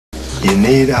You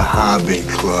need a hobby,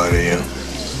 Claudia.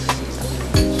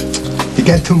 You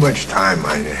got too much time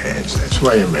on your hands. That's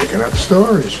why you're making up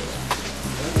stories.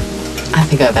 I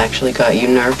think I've actually got you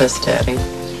nervous, Daddy.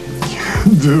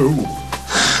 You do.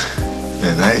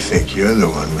 And I think you're the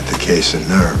one with the case of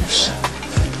nerves.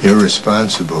 You're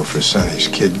responsible for Sonny's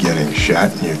kid getting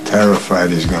shot, and you're terrified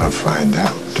he's gonna find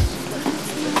out.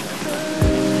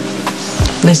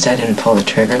 At least I didn't pull the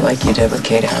trigger like you did with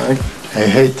Kate Howard. I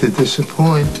hate to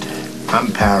disappoint.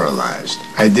 I'm paralyzed.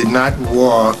 I did not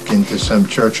walk into some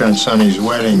church on Sonny's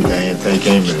wedding day and take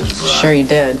aim at his bride. Sure you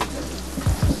did.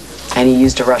 And you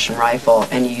used a Russian rifle,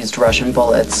 and you used Russian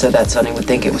bullets so that Sonny would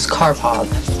think it was Karpov.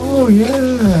 Oh,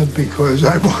 yeah, because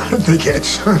I wanted to get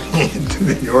Sonny into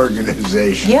the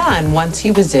organization. Yeah, and once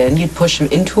he was in, you'd push him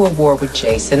into a war with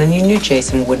Jason, and you knew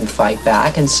Jason wouldn't fight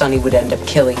back, and Sonny would end up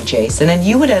killing Jason, and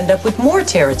you would end up with more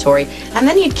territory, and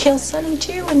then you'd kill Sonny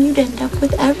too, and you'd end up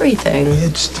with everything.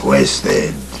 It's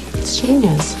twisted. It's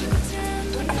genius.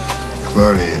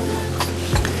 Claudia,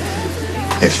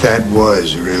 if that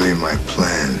was really my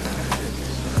plan,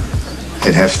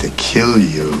 I'd have to kill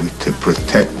you to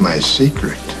protect my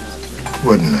secret,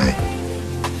 wouldn't I?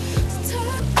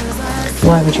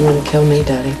 Why would you want to kill me,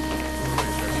 Daddy?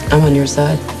 I'm on your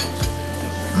side.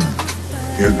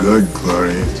 You're good,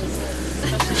 Claudia.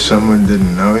 If someone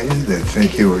didn't know you, they'd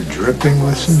think you were dripping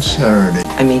with sincerity.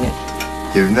 I mean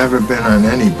it. You've never been on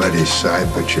anybody's side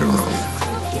but your own.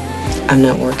 I'm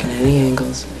not working any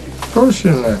angles. Of course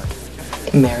you're not.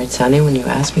 You married Sonny when you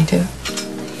asked me to.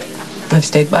 I've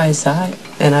stayed by his side,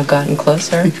 and I've gotten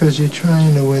closer. Because you're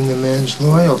trying to win the man's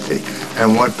loyalty.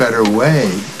 And what better way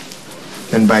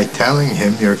than by telling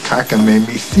him your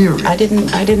cockamamie theory? I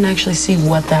didn't actually see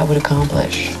what that would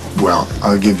accomplish. Well,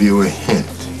 I'll give you a hint.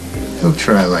 He'll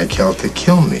try like hell to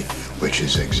kill me, which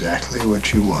is exactly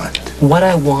what you want. What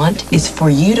I want is for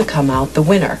you to come out the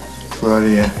winner.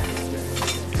 Claudia,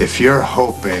 if you're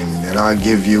hoping that I'll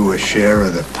give you a share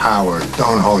of the power,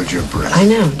 don't hold your breath. I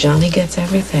know, Johnny gets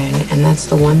everything, and that's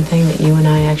the one thing that you and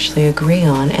I actually agree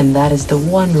on, and that is the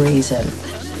one reason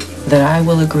that I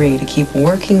will agree to keep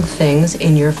working things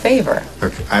in your favor.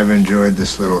 Look, I've enjoyed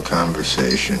this little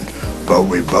conversation, but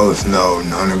we both know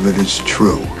none of it is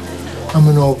true. I'm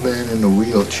an old man in a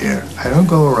wheelchair. I don't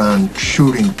go around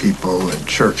shooting people in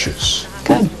churches.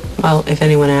 Good. Well, if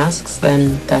anyone asks,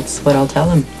 then that's what I'll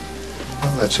tell him.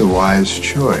 Well, that's a wise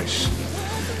choice.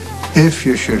 If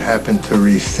you should happen to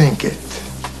rethink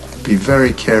it, be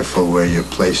very careful where you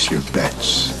place your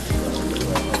bets.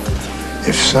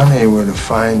 If Sonny were to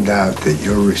find out that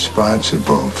you're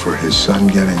responsible for his son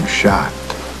getting shot,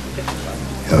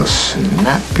 he'll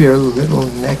snap your little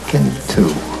neck in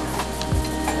two.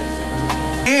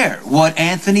 Here, what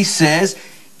Anthony says,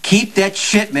 keep that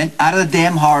shipment out of the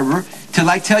damn harbor till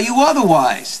I tell you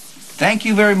otherwise. Thank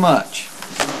you very much.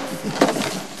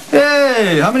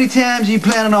 Hey, how many times are you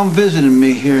planning on visiting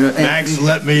me here? Max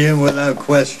let me in without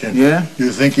question. Yeah?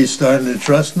 You think he's starting to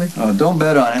trust me? Oh, don't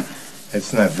bet on it.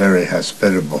 It's not very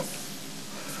hospitable.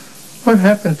 What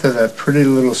happened to that pretty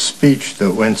little speech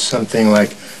that went something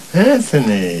like,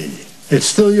 Anthony, it's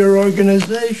still your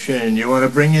organization. You want to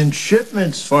bring in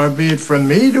shipments, far be it from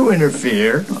me to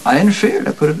interfere. I interfered.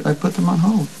 I put them on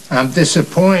hold. I'm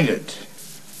disappointed.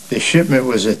 The shipment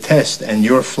was a test, and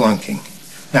you're flunking.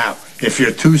 Now, if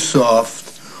you're too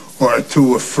soft or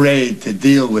too afraid to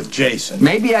deal with Jason...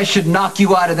 Maybe I should knock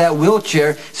you out of that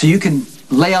wheelchair so you can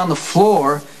lay on the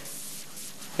floor,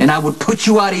 and I would put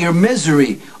you out of your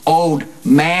misery, old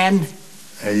man.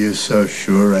 Are you so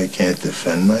sure I can't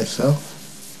defend myself?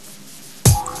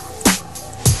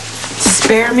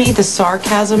 Spare me the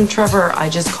sarcasm, Trevor. I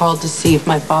just called to see if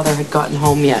my father had gotten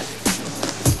home yet.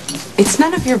 It's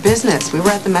none of your business. We were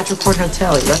at the Metroport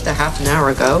Hotel. He left a half an hour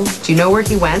ago. Do you know where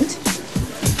he went?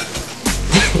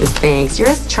 Thanks. You're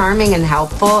as charming and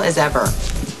helpful as ever.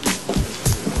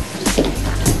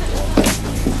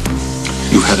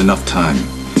 You've had enough time.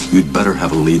 You'd better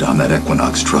have a lead on that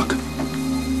Equinox truck.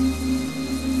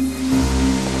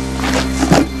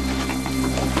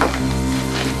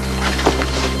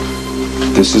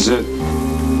 This is it.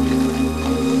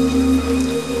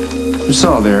 It's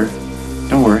all there.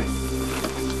 Don't worry.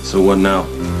 So what now?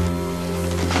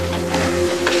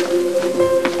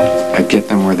 I get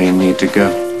them where they need to go.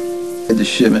 Had the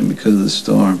shipment because of the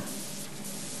storm.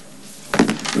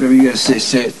 Whatever you guys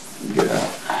say it. Get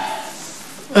out.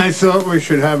 I thought we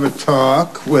should have a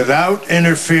talk without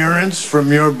interference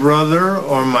from your brother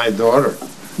or my daughter.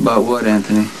 About what,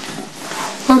 Anthony?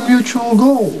 Our mutual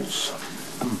goals.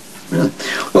 Really?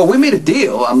 Well, we made a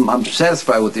deal. I'm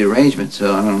satisfied with the arrangement,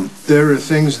 so I don't... There are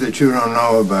things that you don't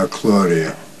know about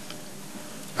Claudia.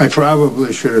 I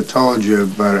probably should have told you,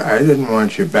 but I didn't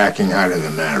want you backing out of the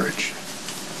marriage.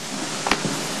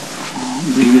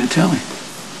 What are you going to tell me?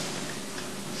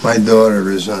 My daughter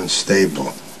is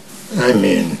unstable. I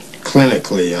mean,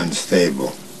 clinically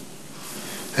unstable.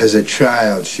 As a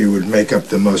child, she would make up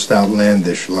the most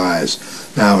outlandish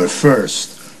lies. Now, at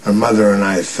first, her mother and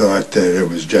I thought that it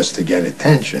was just to get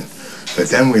attention. But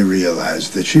then we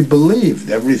realized that she believed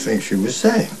everything she was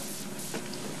saying.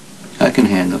 I can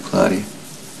handle Claudia.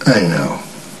 I know.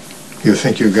 You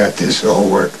think you got this all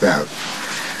worked out.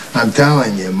 I'm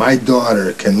telling you, my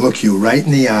daughter can look you right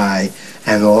in the eye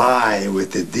and lie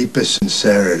with the deepest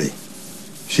sincerity.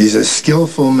 She's a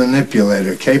skillful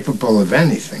manipulator, capable of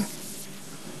anything.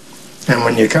 And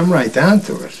when you come right down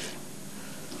to it,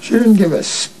 she didn't give a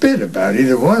spit about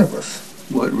either one of us.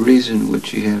 What reason would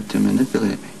she have to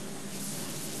manipulate me?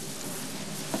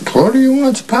 Claudia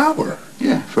wants power.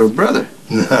 Yeah, for a brother.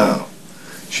 No.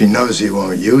 She knows he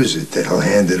won't use it, that he'll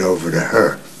hand it over to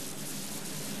her.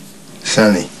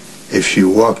 Sonny, if she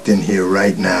walked in here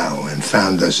right now and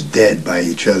found us dead by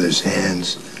each other's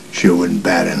hands, she wouldn't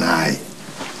bat an eye.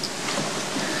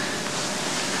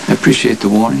 I appreciate the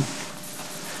warning,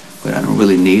 but I don't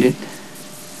really need it.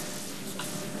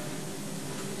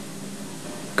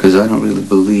 Because I don't really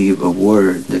believe a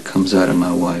word that comes out of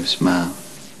my wife's mouth.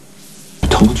 I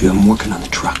told you I'm working on the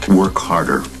truck. Work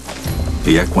harder.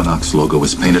 The Equinox logo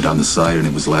was painted on the side and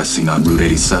it was last seen on Route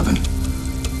 87.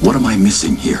 What am I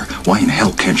missing here? Why in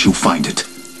hell can't you find it?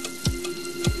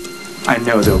 I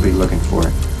know they'll be looking for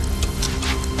it.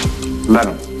 Let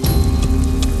them.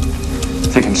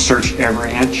 They can search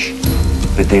every inch,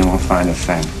 but they won't find a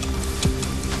thing.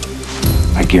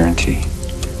 I guarantee.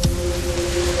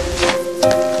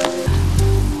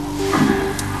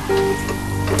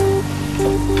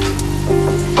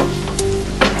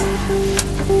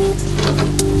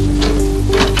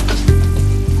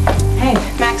 Hey,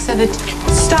 Max said it.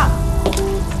 Stop.